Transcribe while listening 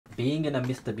Being in a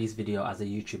MrBeast video as a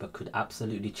YouTuber could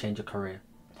absolutely change your career.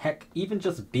 Heck, even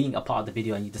just being a part of the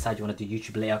video and you decide you want to do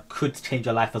YouTube later could change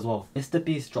your life as well.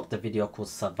 MrBeast dropped a video called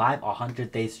Survive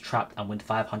 100 Days Trapped and Win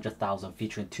 500,000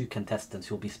 featuring 2 contestants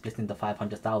who will be splitting the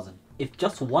 500,000. If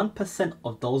just 1%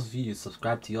 of those views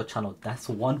subscribe to your channel, that's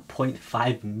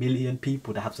 1.5 million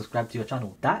people that have subscribed to your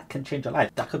channel. That can change your life.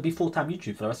 That could be full-time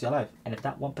YouTube for the rest of your life. And if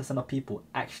that 1% of people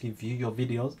actually view your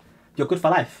videos, you're good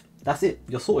for life. That's it.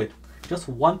 You're sorted. Just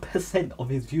 1% of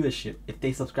his viewership if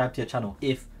they subscribe to your channel.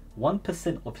 If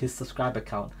 1% of his subscriber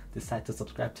count decide to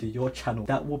subscribe to your channel,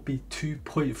 that will be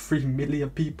 2.3 million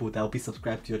people that will be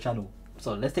subscribed to your channel.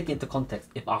 So let's take it into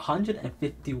context. If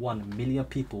 151 million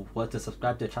people were to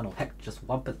subscribe to your channel, heck, just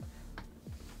 1%.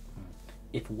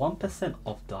 If 1%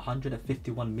 of the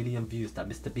 151 million views that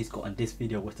MrBeast got on this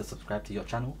video was to subscribe to your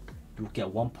channel, you will get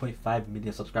 1.5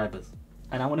 million subscribers.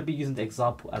 And I want to be using the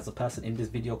example as a person in this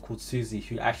video called Susie,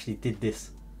 who actually did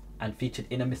this and featured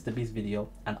in a MrBeast video,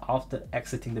 and after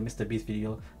exiting the MrBeast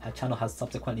video, her channel has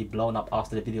subsequently blown up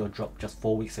after the video dropped just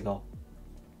 4 weeks ago.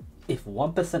 If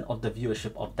 1% of the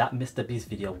viewership of that MrBeast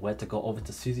video were to go over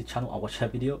to Susie's channel and watch her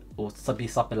video, it would be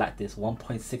something like this: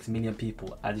 1.6 million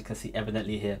people, as you can see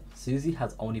evidently here. Susie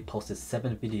has only posted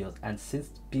 7 videos, and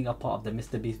since being a part of the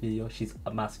MrBeast video, she's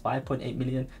amassed 5.8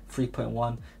 million,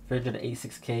 3.1,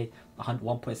 386k,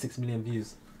 1.6 million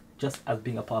views, just as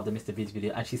being a part of the MrBeast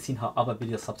video, and she's seen her other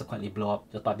videos subsequently blow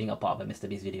up just by being a part of a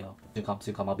MrBeast video. Soon come,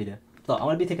 I'll be there. So I'm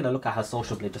going to be taking a look at her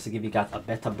social blade just to give you guys a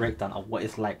better breakdown of what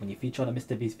it's like when you feature on a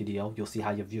MrBeast video. You'll see how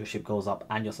your viewership goes up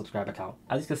and your subscriber count.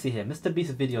 As you can see here,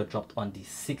 MrBeast video dropped on the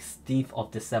 16th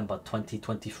of December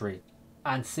 2023.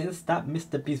 And since that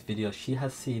MrBeast video, she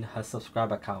has seen her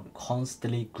subscriber count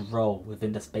constantly grow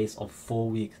within the space of 4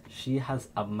 weeks. She has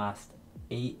amassed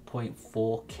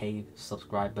 8.4k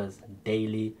subscribers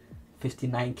daily,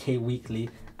 59k weekly,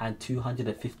 and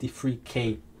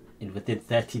 253k within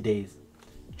 30 days.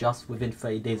 Just within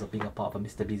 30 days of being a part of a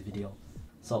MrBeast video.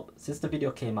 So since the video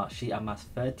came out, she amassed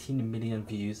 13 million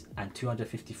views and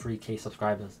 253k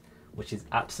subscribers, which is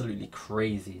absolutely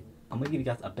crazy. I'm going to give you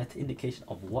guys a better indication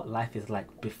of what life is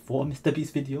like before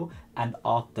MrBeast video and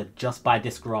after just by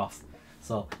this graph.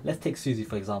 So let's take Susie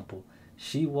for example.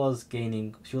 She was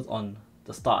on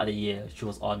the start of the year, she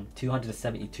was on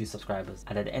 272 subscribers,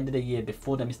 and at the end of the year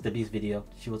before the MrBeast video,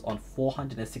 she was on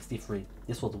 463.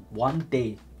 This was 1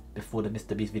 day before the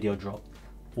MrBeast video dropped.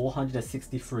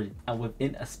 463, and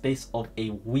within a space of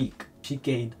a week she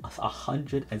gained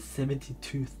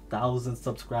 172,000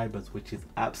 subscribers, which is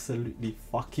absolutely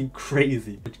fucking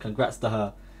crazy. Which congrats to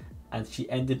her. And she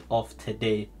ended off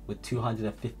today with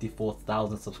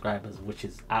 254,000 subscribers, which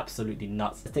is absolutely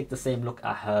nuts. Let's take the same look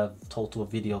at her total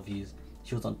video views.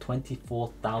 She was on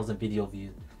 24,000 video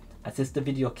views, and since the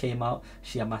video came out,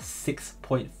 she amassed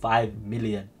 6.5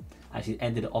 million. And she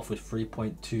ended it off with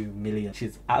 3.2 million.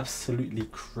 She's absolutely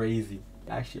crazy.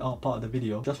 You actually are part of the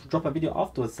video. Just drop a video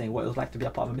afterwards saying what it was like to be a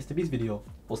part of a MrBeast video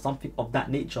or something of that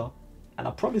nature, and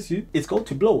I promise you it's going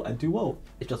to blow and do well.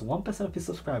 It's just 1% of his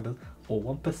subscribers or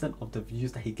 1% of the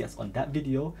views that he gets on that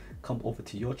video come over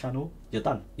to your channel. You're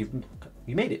done. You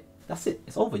made it. That's it.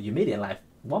 It's over. You made it in life.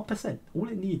 1%. All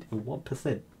you need is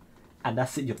 1%, and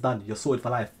that's it. You're done. You're sorted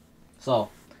for life. So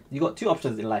you got 2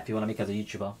 options in life you want to make as a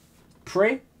YouTuber: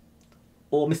 pray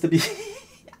or MrBeast.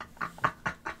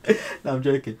 No, I'm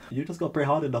joking. You just gotta pray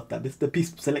hard enough that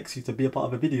MrBeast selects you to be a part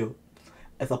of a video.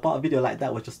 It's a part of a video like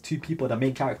that with just 2 people, the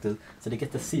main characters, so they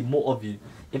get to see more of you.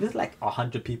 If it's like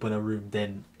 100 people in a room,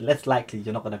 then less likely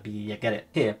you're not gonna be, you get it.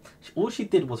 Here, all she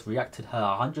did was react to her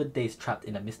 100 days trapped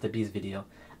in a MrBeast video,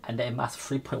 and they amassed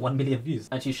 3.1 million views.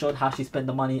 And she showed how she spent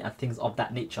the money and things of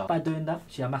that nature. By doing that,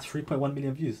 she amassed 3.1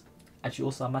 million views. And she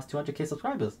also amassed 200k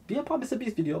subscribers. Be a part of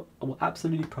MrBeast video. It will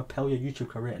absolutely propel your YouTube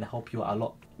career and help you out a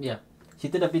lot. Yeah. She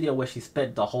did a video where she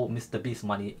spent the whole MrBeast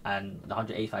money and the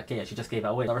 185k, and she just gave it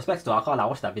away. So respects to her, I can't lie, I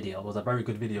watched that video. It was a very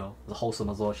good video. It was wholesome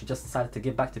as well. She just decided to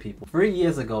give back to people. 3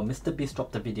 years ago, MrBeast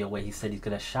dropped a video where he said he's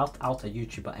gonna shout out a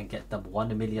YouTuber and get them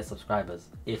 1 million subscribers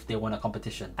if they won a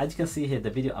competition. As you can see here, the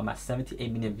video amassed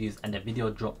 78 million views, and the video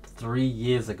dropped 3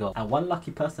 years ago. And one lucky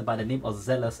person by the name of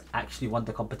Zealous actually won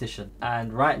the competition.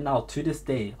 And right now, to this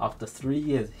day, after 3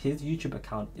 years, his YouTube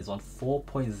account is on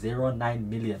 4.09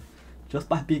 million. Just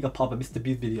by being a part of a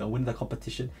MrBeast video and winning the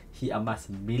competition, he amassed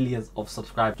millions of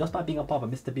subscribers. Just by being a part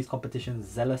of a MrBeast competition,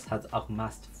 Zealous has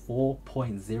amassed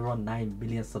 4.09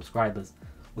 million subscribers,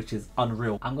 which is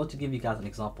unreal. I'm going to give you guys an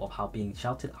example of how being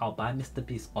shouted out by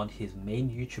MrBeast on his main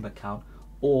YouTube account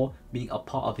or being a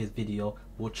part of his video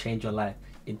will change your life.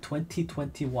 In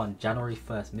 2021, January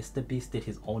 1st, MrBeast did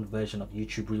his own version of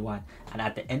YouTube Rewind, and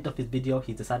at the end of his video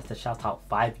he decided to shout out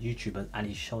 5 YouTubers, and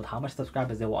he showed how much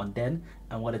subscribers they were on then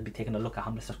and wanted to be taking a look at how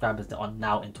many subscribers they're on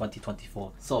now in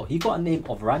 2024. So he got a name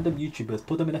of random YouTubers,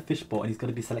 put them in a fishbowl, and he's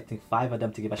going to be selecting 5 of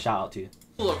them to give a shout out to.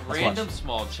 Of random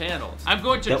small channels. I'm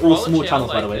going to draw a channel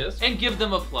like this and give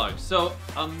them a plug. So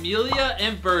Amelia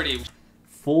and Birdie.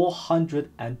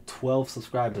 412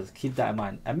 subscribers, keep that in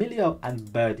mind. Amelia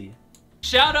and Birdie.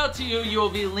 Shout out to you. You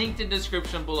will be linked in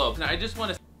description below. Now I just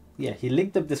want to. Yeah, he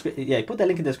linked the description. Yeah, he put the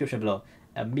link in the description below.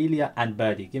 Amelia and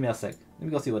Birdie. Give me a sec. Let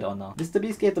me go see what they're on now.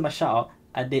 MrBeast gave them a shout out,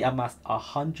 and they amassed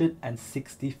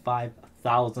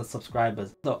 165,000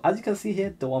 subscribers. So as you can see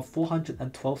here, they were on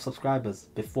 412 subscribers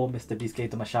before MrBeast gave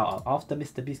them a shout out. After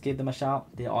MrBeast gave them a shout out,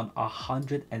 they're on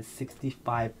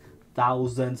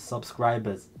 165,000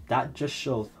 subscribers. That just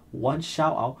shows one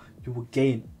shout out you will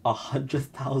gain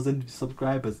 100,000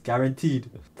 subscribers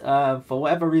guaranteed. For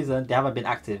whatever reason they haven't been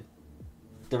active.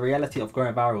 The reality of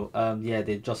going viral, yeah,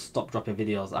 they just stopped dropping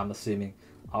videos, I'm assuming,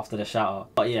 after the shout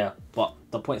out. But yeah, but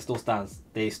the point still stands.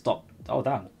 They stopped, oh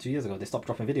damn, 2 years ago they stopped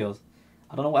dropping videos.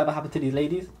 I don't know whatever happened to these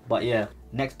ladies, but yeah.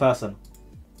 Next person.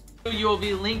 You will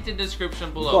be linked in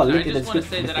description below. I just want to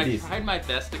say that I tried my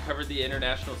best to cover the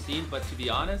international scene, but to be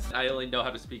honest, I only know how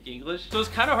to speak English, so it's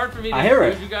kind of hard for me to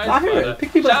include you guys. I hear it.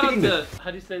 Pick people that speak English. How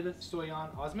do you say this?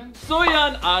 Soyan Osman?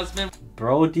 Soyan Osman.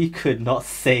 Brody could not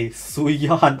say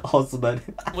Soyan Osman.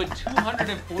 With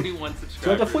 241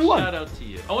 subscribers. 241? Shout out to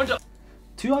you. I want to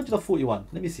 241.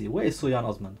 Let me see. Where is Soyan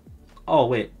Osman? Oh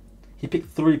wait, he picked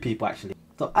 3 people actually.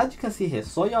 So as you can see here,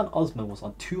 Soyan Osman was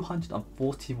on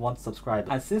 241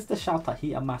 subscribers, and since the shout out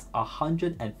he amassed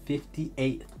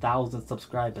 158,000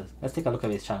 subscribers. Let's take a look at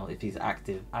his channel if he's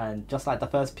active, and just like the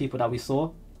first people that we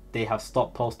saw, they have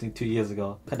stopped posting 2 years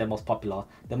ago. Look at their most popular.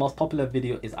 The most popular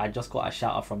video is I just got a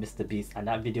shout out from MrBeast, and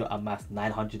that video amassed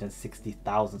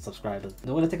 960,000 subscribers.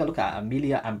 Then we're gonna take a look at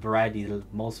Amelia and Bridie's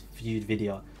most viewed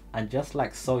video, and just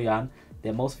like Soyan,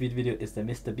 their most viewed video is the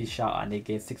MrBeast shout out, and they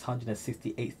gained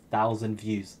 668,000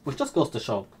 views. Which just goes to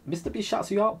show, MrBeast shouts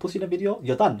you out, puts you in a video,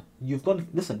 you're done. You've gone,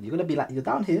 listen, you're gonna be like, you're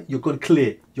down here, you're gone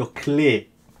clear. You're clear.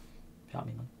 Shout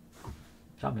me, man.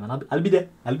 Shout me, man. I'll be there.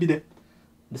 I'll be there.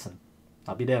 Listen,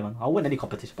 I'll be there, man. I'll win any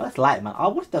competition. But that's light, man. I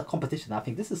watched the competition. I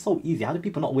think this is so easy. How do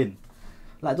people not win?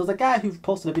 Like, there was a guy who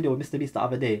posted a video with MrBeast the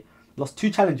other day, lost 2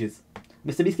 challenges.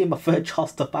 MrBeast gave him a 3rd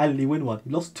chance to finally win one. He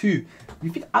lost 2.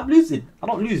 You think I'm losing? I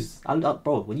don't lose.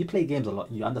 Bro, when you play games a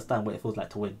lot, you understand what it feels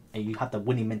like to win, and you have the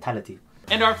winning mentality.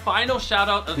 And our final shout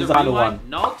out of the rewind,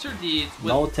 Nalter Deeds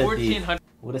with 1,400.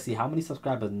 We're gonna see how many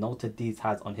subscribers Nalter Deeds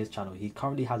has on his channel. He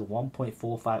currently has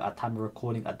 1.45 at time of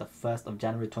recording at the 1st of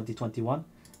January 2021.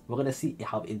 We're gonna see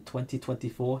how in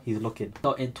 2024 he's looking.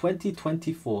 So in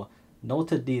 2024,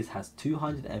 Nalter Deeds has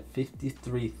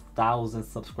 253,000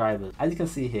 subscribers. As you can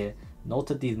see here,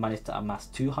 Nalter Deeds managed to amass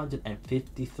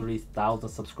 253,000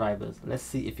 subscribers. Let's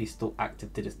see if he's still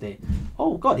active to this day.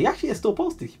 Oh god, he actually is still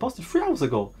posting. He posted 3 hours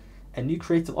ago. A new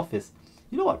creative office.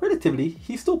 You know what? Relatively,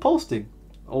 he's still posting.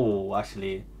 Oh,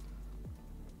 actually,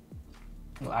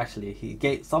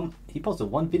 he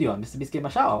posted 1 video and MrBeast gave him a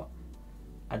shout out,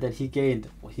 and then he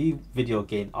video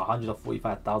gained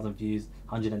 145,000 views,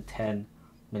 110.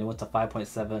 Then he went to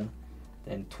 5.7,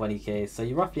 then 20k. So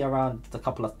you're roughly around a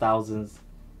couple of thousands.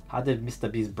 How did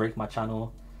MrBeast break my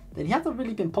channel? Then he hasn't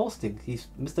really been posting.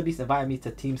 MrBeast invited me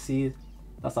to Team C.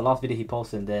 That's the last video he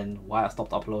posted, and then why I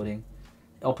stopped uploading.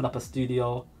 Open up a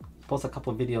studio, post a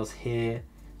couple of videos here,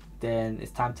 then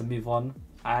it's time to move on.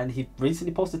 And he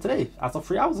recently posted today, as of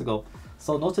 3 hours ago.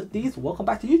 So Nalter Deeds, welcome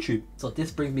back to YouTube. So this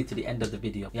brings me to the end of the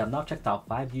video. We have now checked out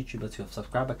 5 YouTubers whose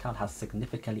subscriber count has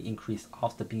significantly increased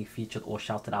after being featured or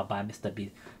shouted out by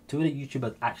MrBeast. 2 of the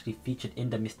YouTubers actually featured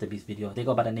in the MrBeast video. They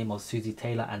go by the name of Susie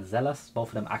Taylor and Zealous. Both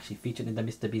of them actually featured in the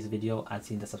MrBeast video and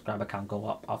seen the subscriber count go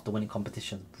up after winning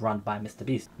competitions run by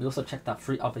MrBeast. We also checked out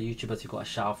 3 other YouTubers who got a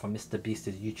shout out from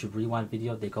MrBeast's YouTube Rewind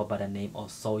video. They go by the name of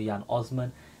Soyan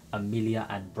Osman, Amelia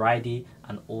and Bridie,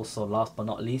 and also last but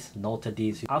not least Nalter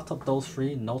Deeds. Out of those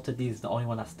 3, Nalter Deeds is the only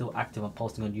one that's still active and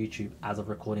posting on YouTube as of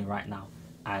recording right now,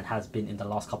 and has been in the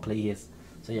last couple of years.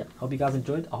 So yeah, hope you guys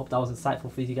enjoyed. I hope that was insightful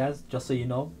for you guys. Just so you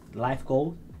know, life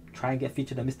goal, try and get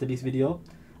featured in a MrBeast video.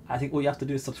 I think all you have to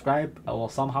do is subscribe, or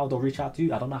somehow they'll reach out to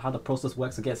you. I don't know how the process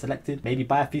works to get selected. Maybe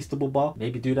buy a Feastable bar,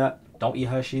 maybe do that. Don't eat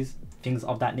Hershey's, things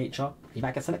of that nature. You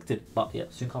might get selected, but yeah,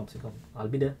 soon come. I'll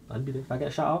be there. If I get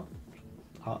a shout out,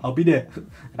 I'll be there.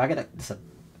 If I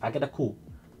get a call,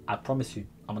 I promise you,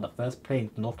 I'm on the first plane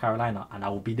to North Carolina and I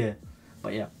will be there.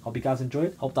 But yeah, hope you guys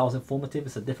enjoyed. Hope that was informative.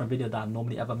 It's a different video that I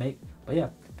normally ever make. But yeah,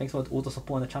 thanks for all the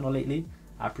support on the channel lately.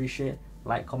 I appreciate it.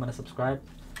 Like, comment, and subscribe.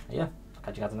 And yeah, I'll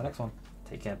catch you guys in the next one.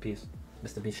 Take care, peace.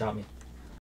 MrBeast, shout me.